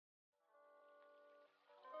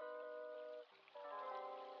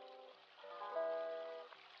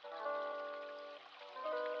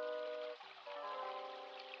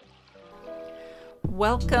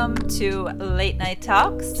Welcome to Late Night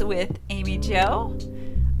Talks with Amy Jo,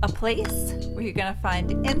 a place where you're going to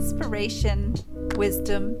find inspiration,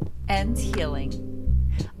 wisdom, and healing.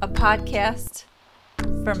 A podcast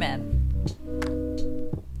for men.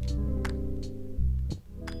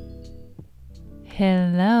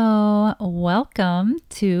 Hello, welcome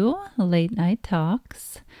to Late Night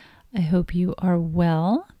Talks. I hope you are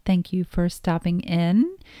well. Thank you for stopping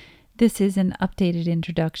in. This is an updated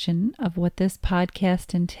introduction of what this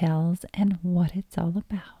podcast entails and what it's all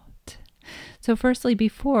about. So firstly,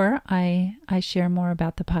 before I share more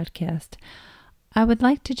about the podcast, I would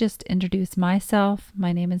like to just introduce myself.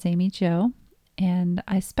 My name is Amy Jo, and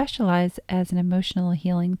I specialize as an emotional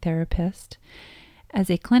healing therapist, as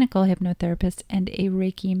a clinical hypnotherapist, and a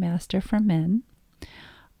Reiki master for men.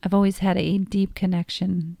 I've always had a deep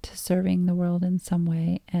connection to serving the world in some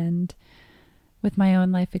way, and with my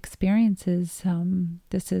own life experiences,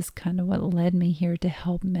 this is kind of what led me here to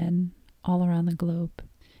help men all around the globe.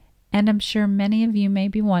 And I'm sure many of you may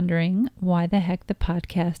be wondering why the heck the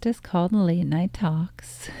podcast is called Late Night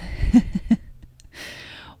Talks.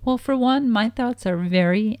 Well, for one, my thoughts are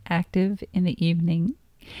very active in the evening.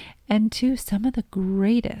 And two, some of the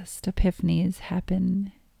greatest epiphanies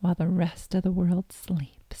happen while the rest of the world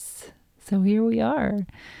sleeps. So here we are.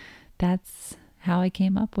 That's how I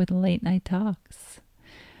came up with Late Night Talks.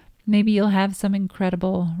 Maybe you'll have some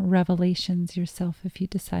incredible revelations yourself if you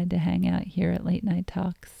decide to hang out here at Late Night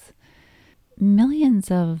Talks. Millions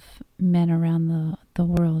of men around the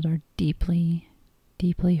world are deeply,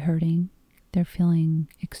 deeply hurting. They're feeling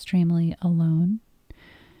extremely alone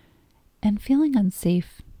and feeling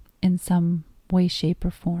unsafe in some way, shape, or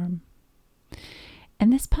form.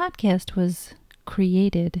 And this podcast was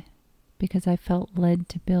created because I felt led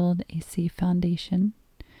to build a safe foundation,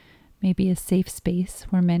 maybe a safe space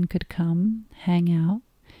where men could come, hang out,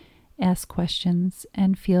 ask questions,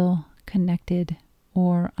 and feel connected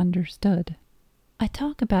or understood. I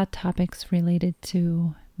talk about topics related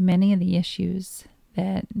to many of the issues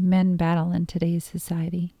that men battle in today's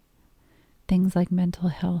society. Things like mental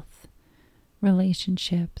health,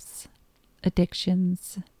 relationships,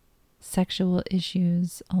 addictions, sexual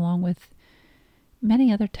issues, along with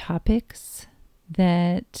many other topics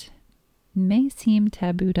that may seem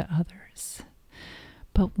taboo to others,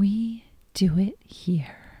 but we do it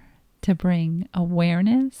here to bring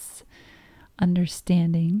awareness,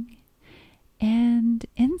 understanding, and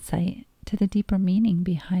insight to the deeper meaning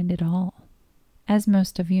behind it all. As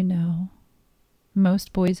most of you know,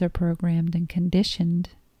 most boys are programmed and conditioned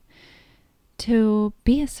to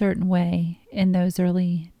be a certain way in those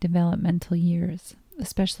early developmental years,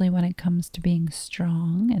 especially when it comes to being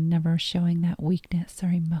strong and never showing that weakness or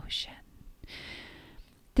emotion.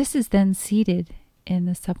 This is then seated in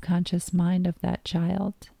the subconscious mind of that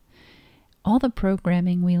child. All the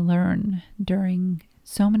programming we learn during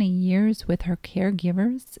so many years with our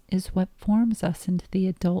caregivers is what forms us into the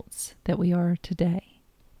adults that we are today.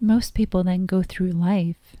 Most people then go through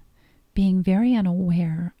life being very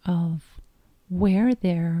unaware of where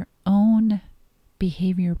their own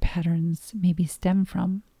behavior patterns maybe stem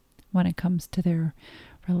from when it comes to their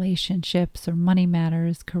relationships or money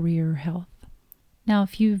matters, career, health. Now,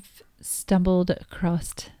 if you've stumbled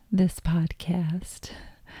across this podcast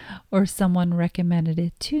or someone recommended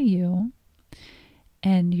it to you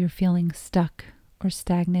and you're feeling stuck or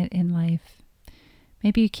stagnant in life,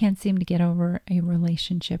 maybe you can't seem to get over a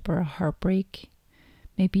relationship or a heartbreak.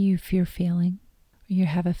 Maybe you fear failing, or you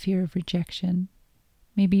have a fear of rejection.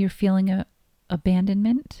 Maybe you're feeling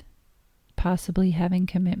abandonment, possibly having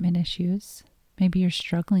commitment issues. Maybe you're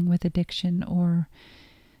struggling with addiction or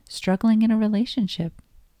struggling in a relationship.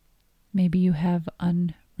 Maybe you have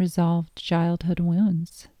unresolved childhood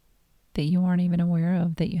wounds that you aren't even aware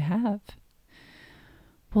of that you have.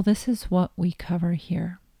 Well, this is what we cover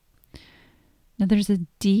here. Now, there's a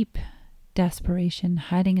deep desperation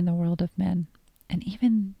hiding in the world of men, and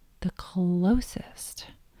even the closest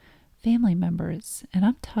family members, and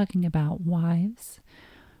I'm talking about wives,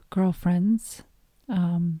 girlfriends,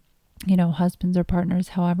 husbands or partners,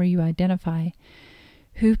 however you identify,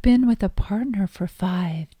 who've been with a partner for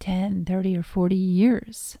 5, 10, 30, or 40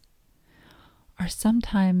 years, are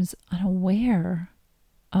sometimes unaware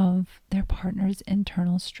of their partner's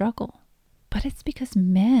internal struggle. But it's because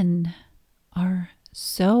men are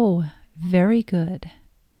so very good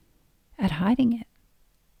at hiding it.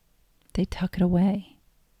 They tuck it away.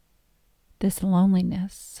 This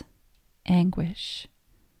loneliness, anguish,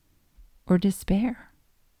 or despair,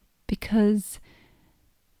 because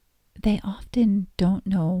they often don't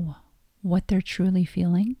know what they're truly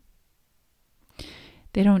feeling.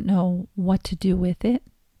 They don't know what to do with it.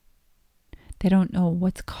 They don't know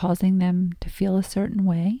what's causing them to feel a certain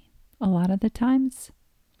way a lot of the times.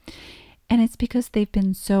 And it's because they've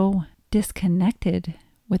been so disconnected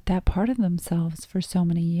with that part of themselves for so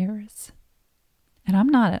many years. And I'm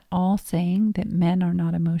not at all saying that men are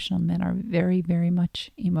not emotional. Men are very, very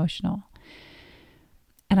much emotional.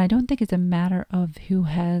 And I don't think it's a matter of who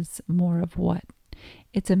has more of what.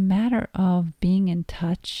 It's a matter of being in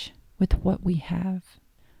touch with what we have.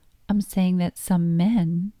 I'm saying that some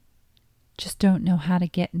men just don't know how to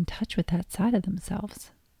get in touch with that side of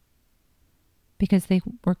themselves because they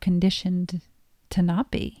were conditioned to not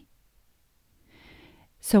be.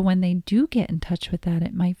 So when they do get in touch with that,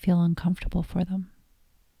 it might feel uncomfortable for them.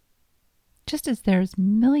 Just as there's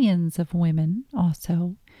millions of women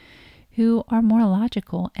also who are more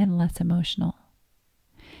logical and less emotional.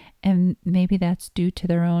 And maybe that's due to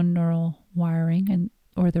their own neural wiring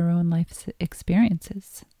or their own life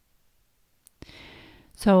experiences.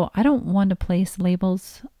 So I don't want to place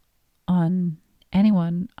labels on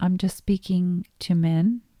anyone. I'm just speaking to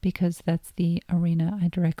men because that's the arena I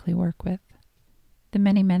directly work with. The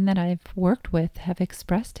many men that I've worked with have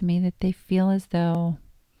expressed to me that they feel as though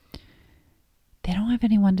they don't have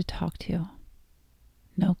anyone to talk to.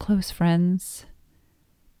 No close friends.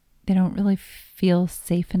 They don't really feel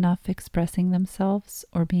safe enough expressing themselves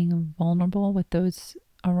or being vulnerable with those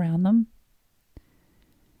around them.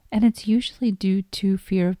 And it's usually due to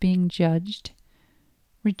fear of being judged,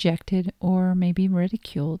 rejected, or maybe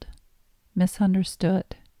ridiculed,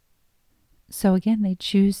 misunderstood. So again, they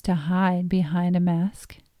choose to hide behind a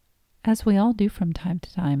mask, as we all do from time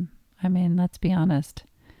to time. I mean, let's be honest.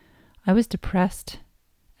 I was depressed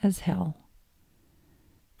as hell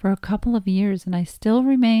for a couple of years, and I still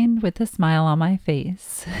remained with a smile on my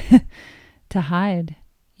face to hide,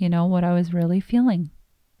 what I was really feeling.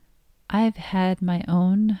 I've had my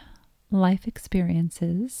own life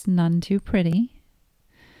experiences, none too pretty.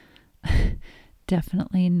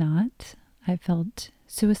 Definitely not. I felt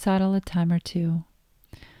suicidal a time or two.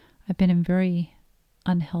 I've been in very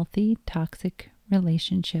unhealthy, toxic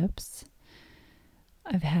relationships.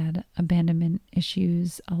 I've had abandonment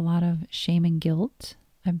issues, a lot of shame and guilt.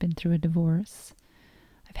 I've been through a divorce.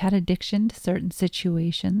 I've had addiction to certain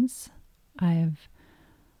situations. I've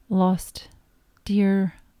lost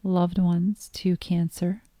dear loved ones to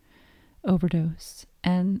cancer, overdose,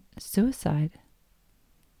 and suicide,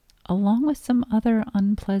 along with some other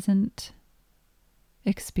unpleasant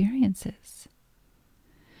experiences.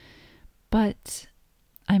 But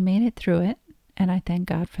I made it through it, and I thank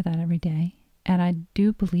God for that every day. And I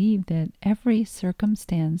do believe that every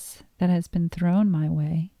circumstance that has been thrown my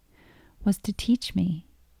way was to teach me.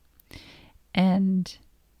 And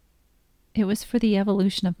it was for the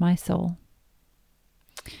evolution of my soul.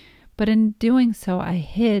 But in doing so, I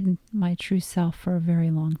hid my true self for a very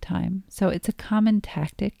long time. So it's a common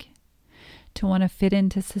tactic to want to fit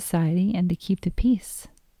into society and to keep the peace,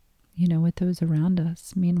 with those around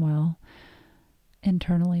us. Meanwhile,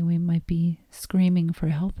 internally, we might be screaming for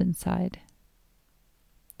help inside.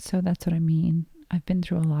 So that's what I mean. I've been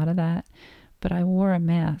through a lot of that, but I wore a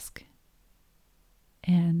mask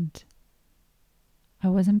and I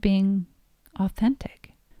wasn't being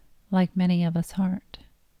authentic like many of us aren't.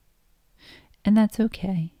 And that's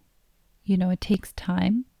okay. It takes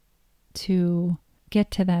time to get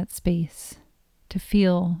to that space, to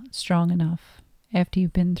feel strong enough after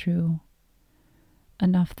you've been through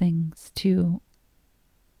enough things to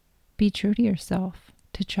be true to yourself,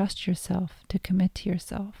 to trust yourself, to commit to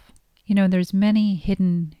yourself. There's many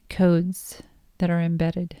hidden codes that are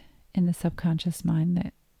embedded in the subconscious mind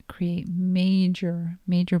that create major,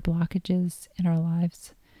 major blockages in our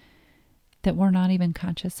lives that we're not even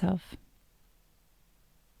conscious of.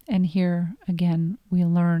 And here, again, we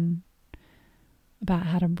learn about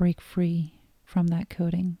how to break free from that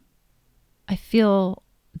coding. I feel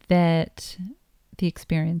that the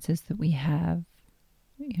experiences that we have,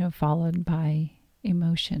 followed by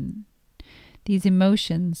emotion, these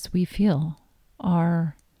emotions we feel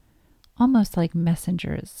are almost like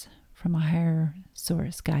messengers from a higher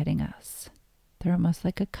source guiding us. They're almost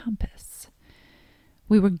like a compass.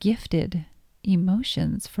 We were gifted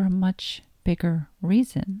emotions for a much bigger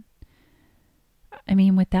reason. I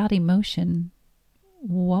mean, without emotion,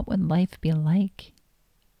 what would life be like?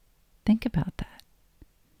 Think about that.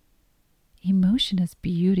 Emotion is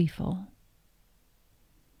beautiful.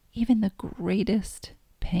 Even the greatest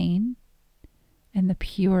pain and the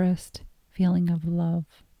purest feeling of love.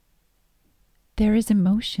 There is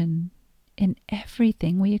emotion in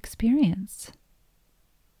everything we experience.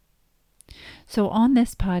 So on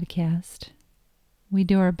this podcast, we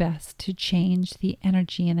do our best to change the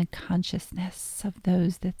energy and the consciousness of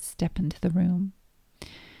those that step into the room.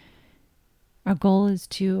 Our goal is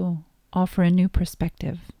to offer a new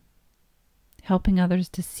perspective, helping others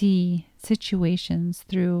to see situations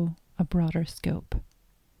through a broader scope.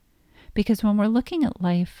 Because when we're looking at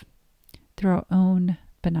life through our own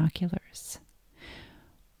binoculars,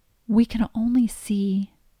 we can only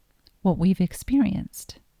see what we've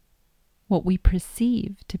experienced, what we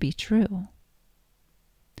perceive to be true.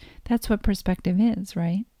 That's what perspective is,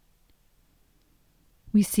 right?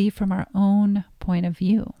 We see from our own point of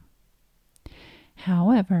view.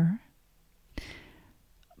 However,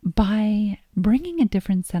 by bringing a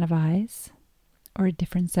different set of eyes or a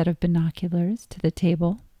different set of binoculars to the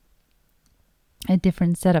table, a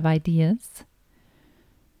different set of ideas,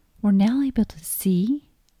 we're now able to see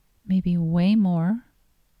maybe way more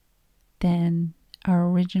than our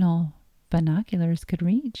original binoculars could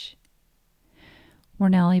reach. We're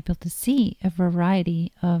now able to see a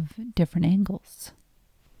variety of different angles.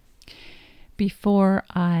 Before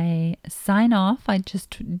I sign off, I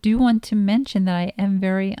just do want to mention that I am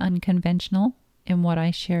very unconventional in what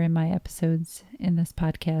I share in my episodes in this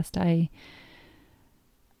podcast.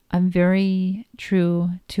 I'm very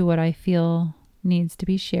true to what I feel needs to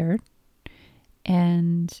be shared.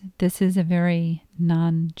 And this is a very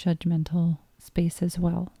non-judgmental space as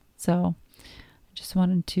well. So I just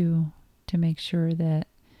wanted to make sure that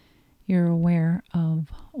you're aware of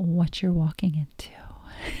what you're walking into.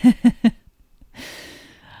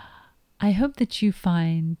 I hope that you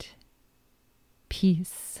find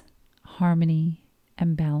peace, harmony,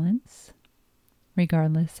 and balance,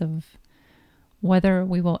 regardless of whether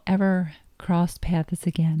we will ever cross paths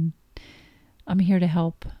again. I'm here to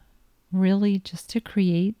help, really just to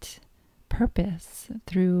create purpose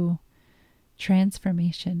through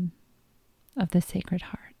transformation of the Sacred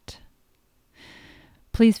Heart.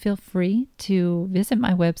 Please feel free to visit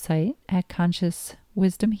my website at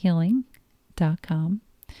consciouswisdomhealing.com.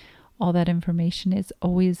 All that information is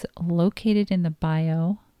always located in the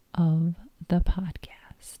bio of the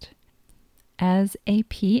podcast. As a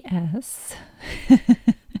PS,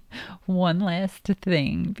 one last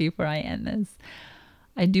thing before I end this.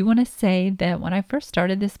 I do want to say that when I first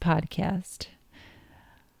started this podcast,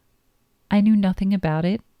 I knew nothing about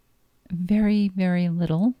it. Very, very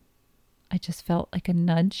little. I just felt like a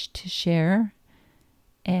nudge to share,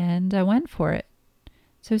 and I went for it.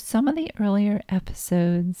 So some of the earlier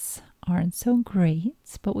episodes aren't so great,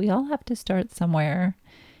 but we all have to start somewhere,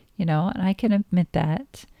 and I can admit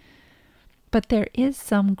that. But there is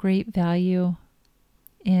some great value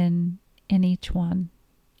in each one,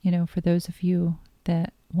 for those of you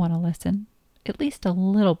that want to listen. At least a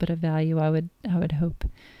little bit of value I would hope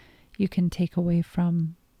you can take away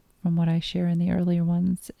from what I share in the earlier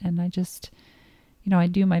ones. And I just, I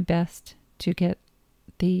do my best to get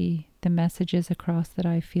the messages across that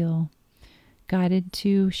I feel guided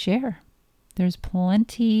to share. There's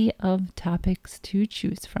plenty of topics to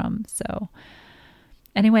choose from. So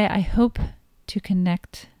anyway, I hope to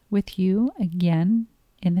connect with you again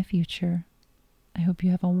in the future. I hope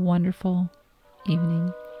you have a wonderful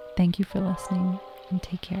evening. Thank you for listening, and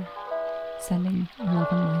take care. Sending love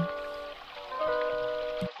and light.